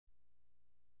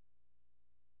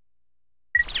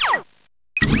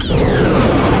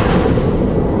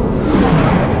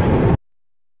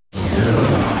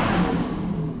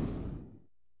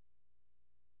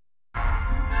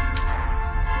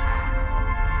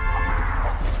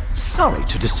Sorry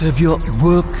to disturb your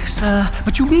work, sir,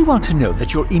 but you may want to know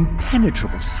that your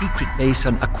impenetrable secret base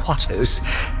on Aquatos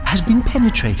has been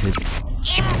penetrated.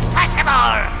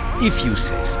 Impossible! If you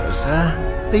say so,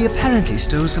 sir. They apparently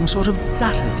stole some sort of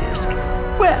data disk.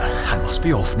 Well, I must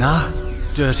be off now.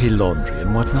 Dirty laundry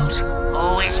and whatnot.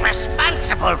 Who is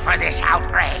responsible for this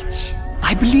outrage?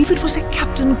 I believe it was a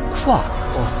Captain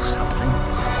Quark or something.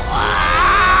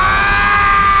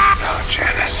 Oh,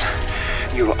 Janice,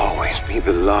 you'll always be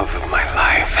the love of my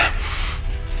life.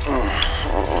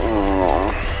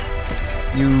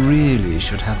 You really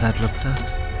should have that looked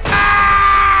at.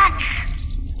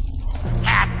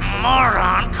 That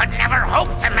moron could never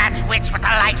hope to match wits with the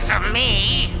likes of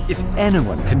me. If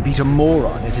anyone can beat a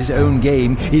moron at his own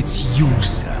game, it's you,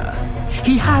 sir.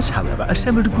 He has, however,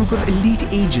 assembled a group of elite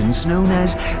agents known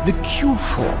as the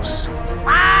Q-Force.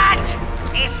 What?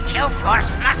 This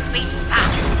Q-Force must be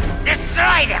stopped.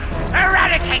 Destroy them!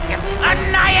 Eradicate them!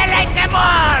 Annihilate them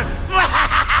all!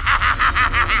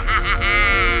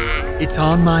 It's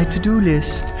on my to-do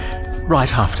list,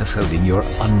 right after folding your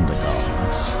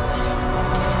undergarments.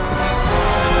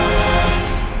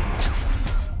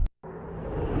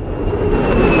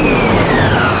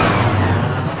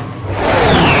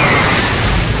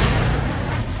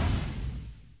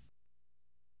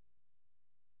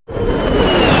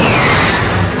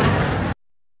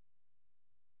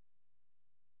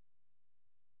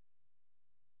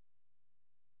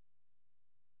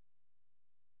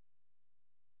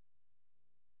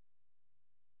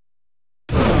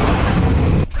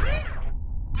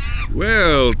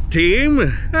 Well,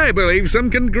 team, I believe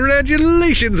some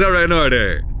congratulations are in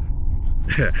order.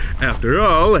 After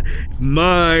all,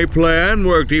 my plan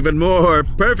worked even more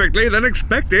perfectly than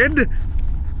expected.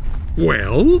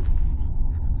 Well?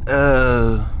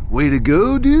 Way to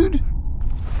go, dude?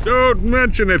 Don't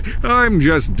mention it. I'm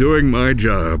just doing my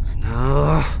job.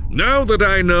 Now that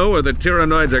I know where the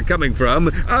Tyrannoids are coming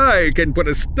from, I can put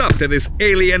a stop to this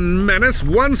alien menace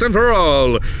once and for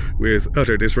all. With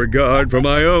utter disregard for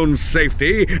my own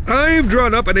safety, I've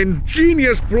drawn up an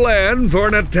ingenious plan for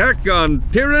an attack on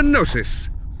Tyrannosis.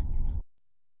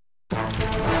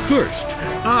 First,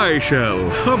 I shall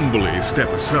humbly step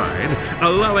aside,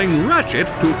 allowing Ratchet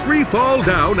to free fall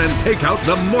down and take out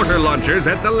the mortar launchers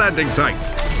at the landing site.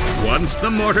 Once the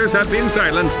mortars have been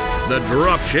silenced, the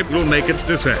dropship will make its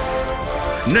descent.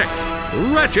 Next,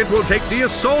 Ratchet will take the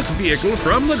assault vehicle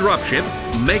from the dropship,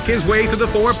 make his way to the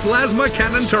 4 plasma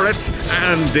cannon turrets,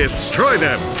 and destroy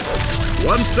them.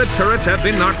 Once the turrets have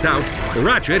been knocked out,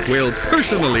 Ratchet will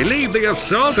personally lead the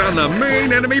assault on the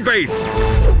main enemy base.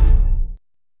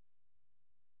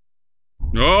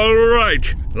 All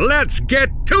right, let's get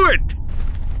to it!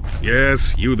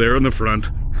 Yes, you there in the front.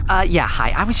 Yeah, hi.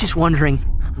 I was just wondering,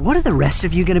 what are the rest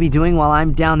of you gonna be doing while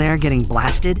I'm down there getting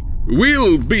blasted?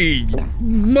 We'll be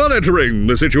monitoring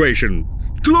the situation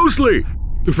closely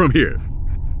from here.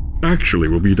 Actually,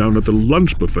 we'll be down at the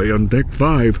lunch buffet on Deck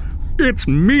 5. It's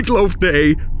Meatloaf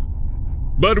Day.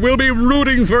 But we'll be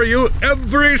rooting for you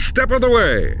every step of the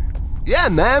way. Yeah,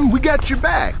 man, we got your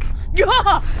back.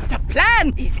 Yeah, the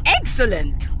plan is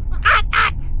excellent.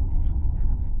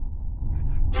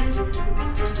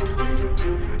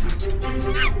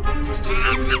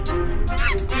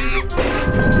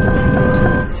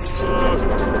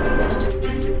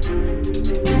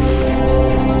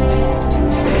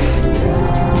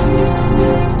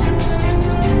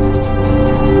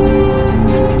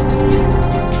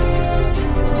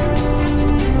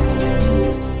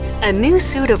 A new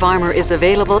suit of armor is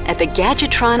available at the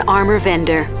Gadgetron Armor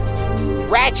vendor.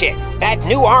 Ratchet, that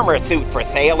new armor suit for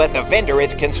sale at the vendor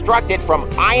is constructed from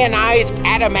ionized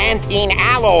adamantine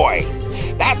alloy.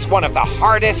 That's one of the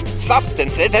hardest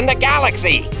substances in the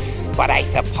galaxy. But I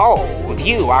suppose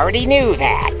you already knew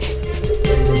that.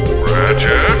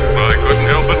 Ratchet, I couldn't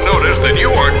help but notice that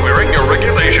you aren't wearing your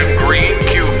regulation green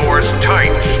Q-Force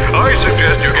tights. I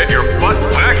suggest you get your butt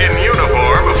back in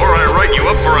uniform before I write you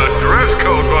up for a dress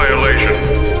code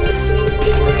violation.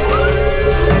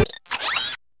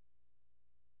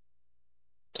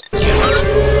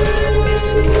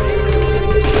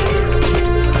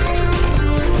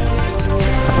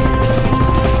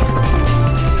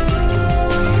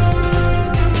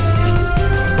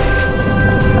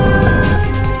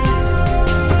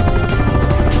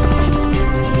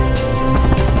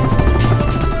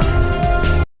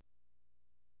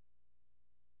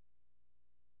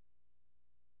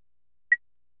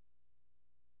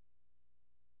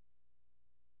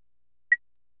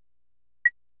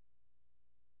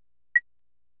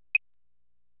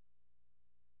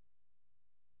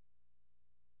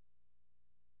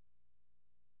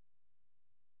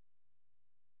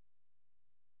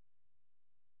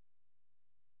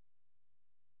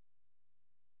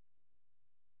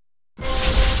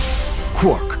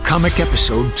 Comic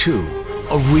Episode 2,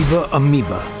 Ariba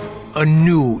Amoeba. A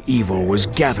new evil was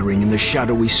gathering in the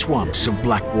shadowy swamps of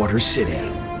Blackwater City.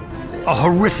 A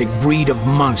horrific breed of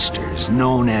monsters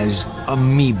known as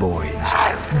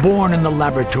amoeboids, born in the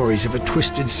laboratories of a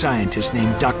twisted scientist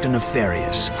named Dr.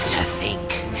 Nefarious. To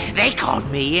think they called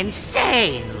me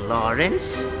insane,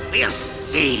 Lawrence. We'll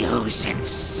see who's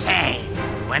insane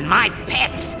when my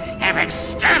pets have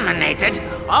exterminated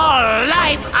all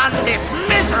life on this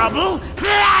miserable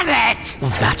planet! Well,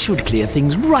 that should clear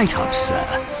things right up, sir.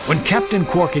 When Captain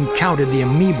Quark encountered the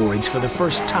amoeboids for the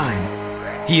first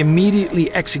time, he immediately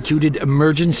executed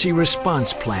Emergency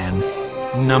Response Plan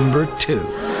number 2.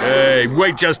 Hey,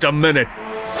 wait just a minute.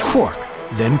 Quark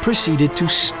then proceeded to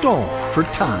stall for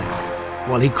time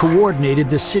while he coordinated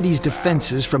the city's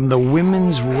defenses from the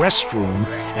women's restroom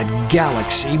at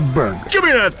Galaxy Burger. Give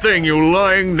me that thing, you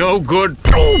lying no-good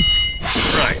poof!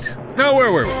 Right. Now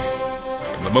where were we?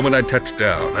 From the moment I touched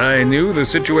down, I knew the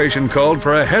situation called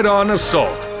for a head-on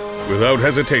assault. Without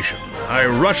hesitation, I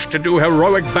rushed to do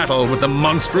heroic battle with the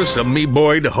monstrous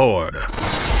amoeboid horde.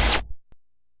 It's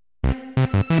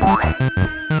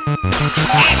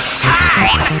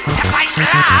time to fight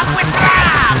love with love!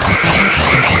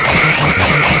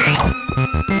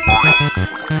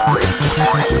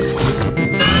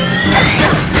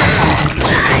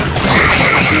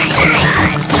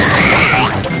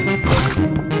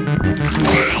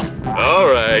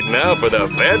 Alright, now for the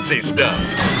fancy stuff.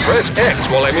 Press X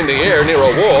while I'm in the air near a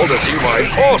wall to see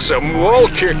my awesome wall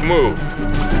kick move.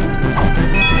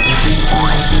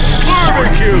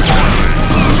 Barbecue time!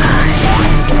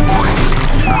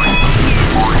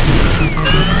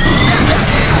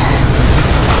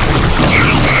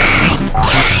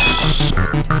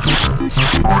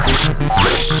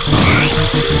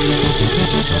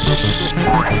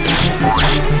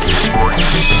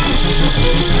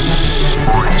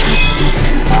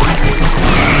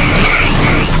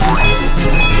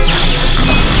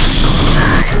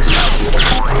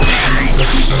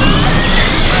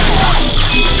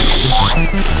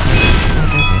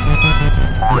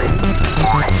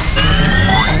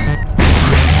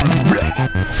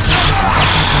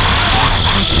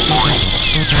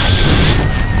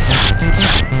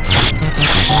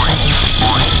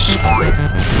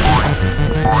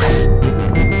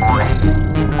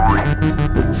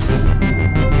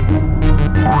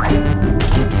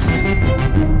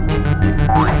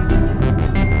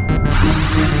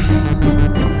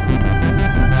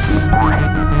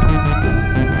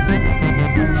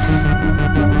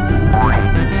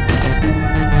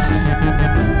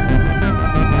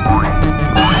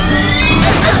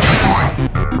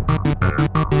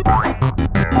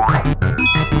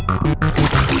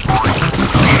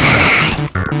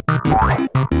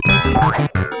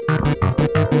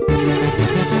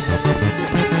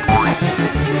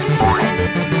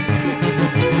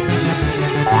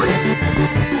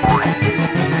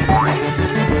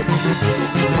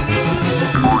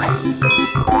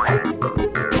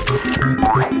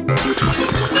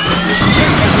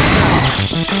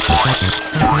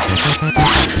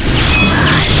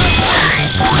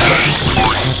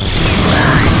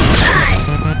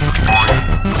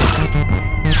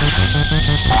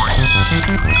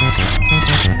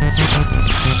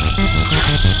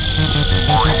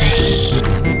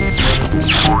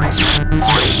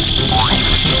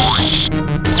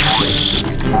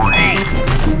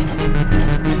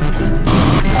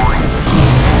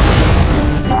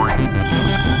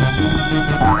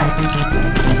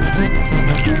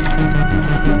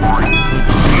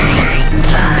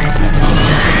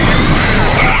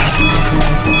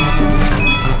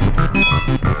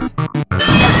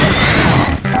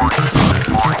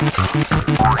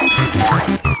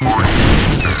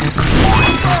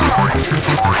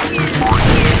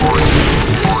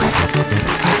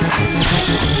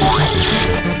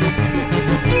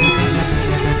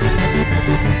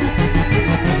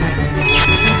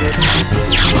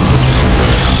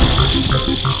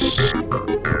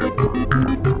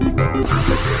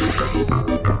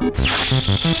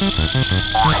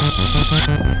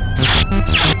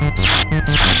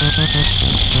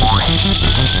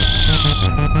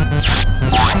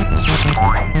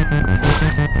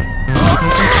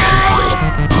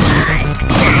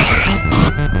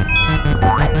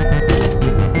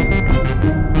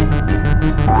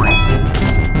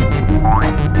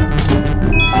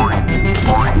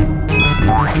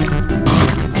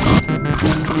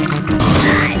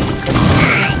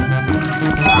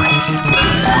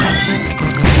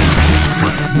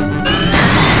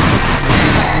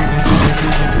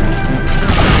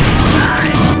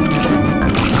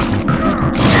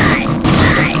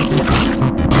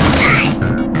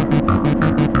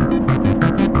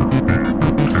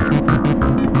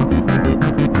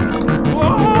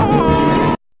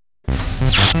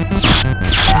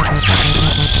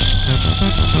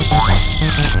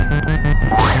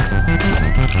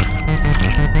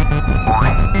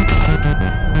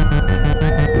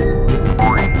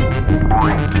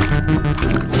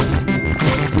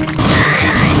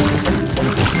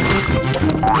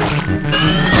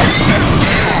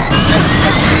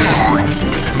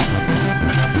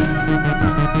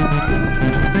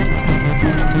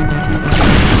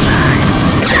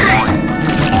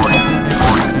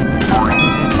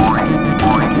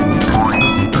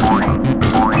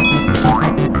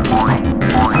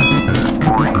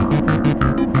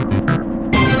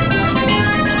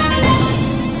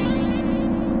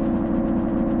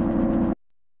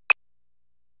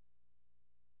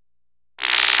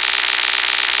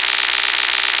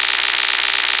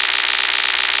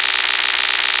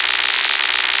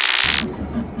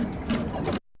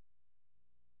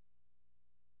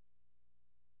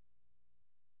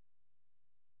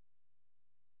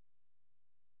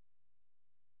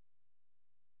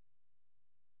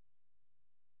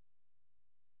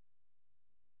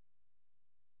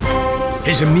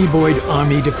 His amoeboid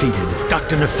army defeated,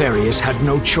 Dr. Nefarious had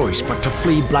no choice but to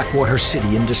flee Blackwater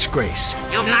City in disgrace.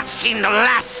 You've not seen the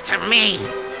last of me.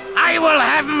 I will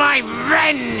have my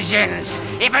vengeance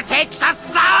if it takes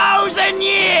 1,000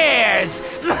 years!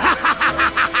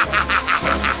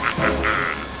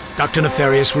 Dr.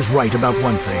 Nefarious was right about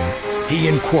one thing. He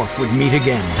and Quark would meet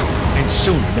again, and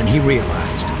sooner than he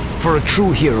realized. For a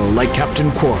true hero like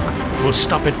Captain Quark will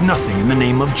stop at nothing in the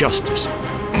name of justice.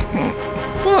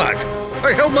 What?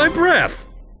 I held my breath.